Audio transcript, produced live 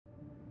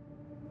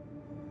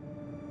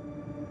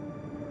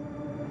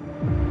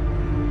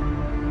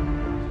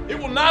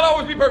not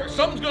always be perfect.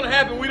 Something's going to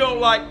happen we don't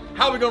like.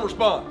 How are we going to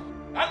respond?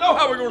 I know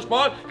how we're going to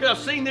respond because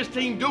I've seen this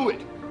team do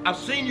it. I've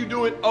seen you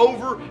do it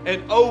over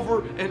and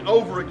over and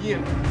over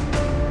again.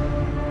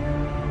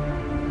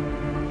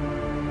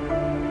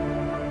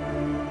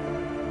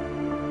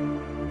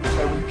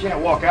 So you can't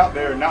walk out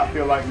there and not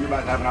feel like you're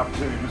about to have an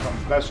opportunity to do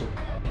something special.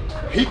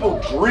 People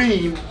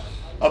dream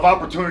of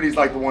opportunities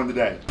like the one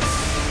today.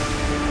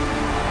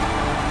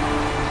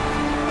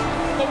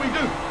 What we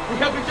do, we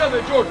help each other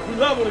at Georgia. We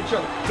love on each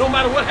other. No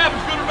matter what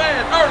happens, good or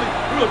bad, early,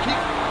 we're going to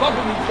keep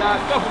bumping these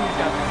guys,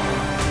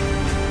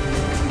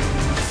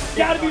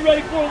 Got to be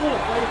ready for a win.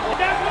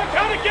 That's what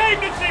kind of game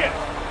this is.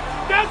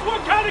 That's what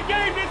kind of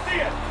game this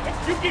is.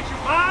 You get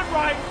your mind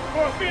right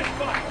for a fist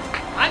fight.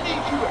 I need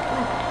you to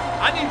prove it.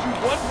 I need you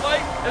one play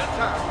at a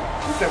time.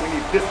 We said we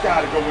need this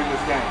guy to go win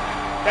this game.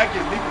 That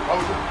gives me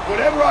composure.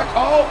 Whatever I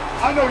call,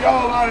 I know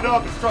y'all line it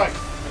up and strike.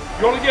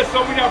 You only get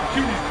so many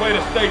opportunities to play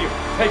in a stadium.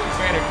 Take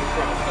advantage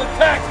of it.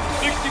 Attack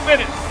 60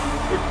 minutes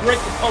with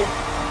great composure.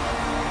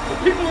 The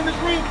people in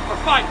this room are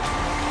fighting.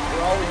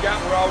 We're all we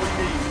got, we're all we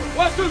need.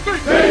 1, 2,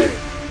 3. Team.